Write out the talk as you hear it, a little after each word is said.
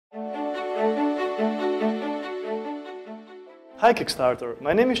Hi Kickstarter,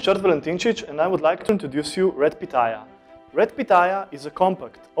 my name is Chert Valentincic and I would like to introduce you Red Pitaya. Red Pitaya is a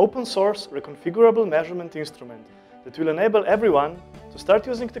compact, open-source, reconfigurable measurement instrument that will enable everyone to start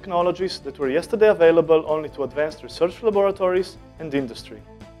using technologies that were yesterday available only to advanced research laboratories and industry.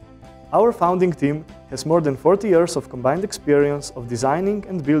 Our founding team has more than 40 years of combined experience of designing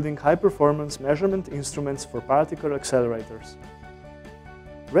and building high-performance measurement instruments for particle accelerators.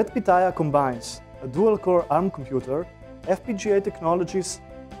 Red Pitaya combines a dual-core ARM computer, FPGA technologies,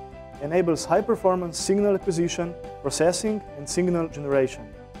 enables high-performance signal acquisition, processing and signal generation.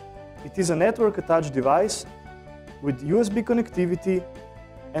 It is a network-attached device with USB connectivity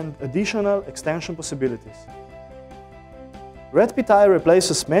and additional extension possibilities. Red Pitaya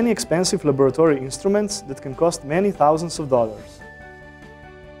replaces many expensive laboratory instruments that can cost many thousands of dollars.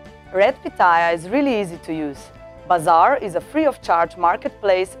 Red Pitaya is really easy to use. Bazaar is a free-of-charge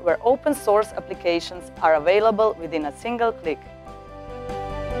marketplace where open-source applications are available within a single click.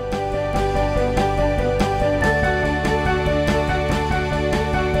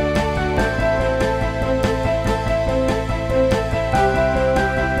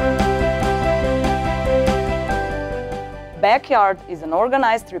 Backyard is an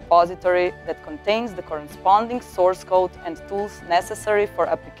organized repository that contains the corresponding source code and tools necessary for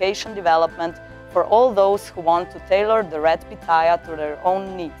application development for all those who want to tailor the Red Pitaya to their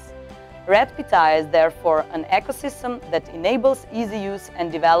own needs. Red Pitaya is therefore an ecosystem that enables easy use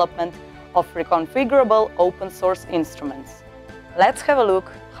and development of reconfigurable open-source instruments. Let's have a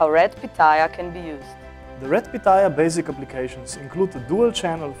look how Red Pitaya can be used. The Red Pitaya basic applications include a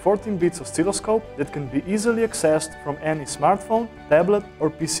dual-channel 14 bits oscilloscope that can be easily accessed from any smartphone, tablet or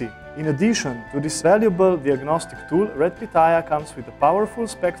PC. In addition to this valuable diagnostic tool, Red Pitaya comes with a powerful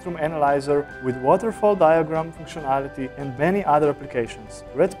spectrum analyzer with waterfall diagram functionality and many other applications.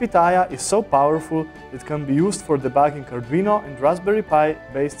 Red Pitaya is so powerful that it can be used for debugging Arduino and Raspberry Pi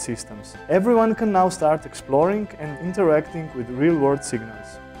based systems. Everyone can now start exploring and interacting with real-world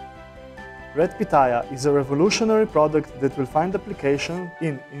signals. Red Pitaya is a revolutionary product that will find application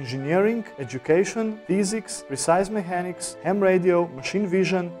in engineering, education, physics, precise mechanics, ham radio, machine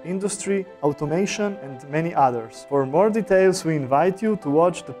vision, industry, automation and many others. For more details we invite you to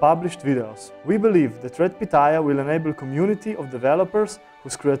watch the published videos. We believe that Red Pitaya will enable a community of developers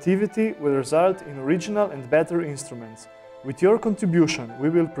whose creativity will result in original and better instruments. With your contribution we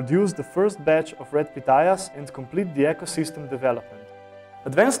will produce the first batch of Red Pitayas and complete the ecosystem development.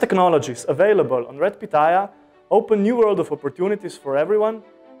 Advanced technologies available on Red Pitaya open new world of opportunities for everyone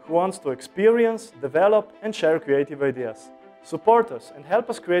who wants to experience, develop and share creative ideas. Support us and help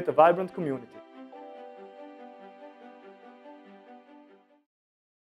us create a vibrant community.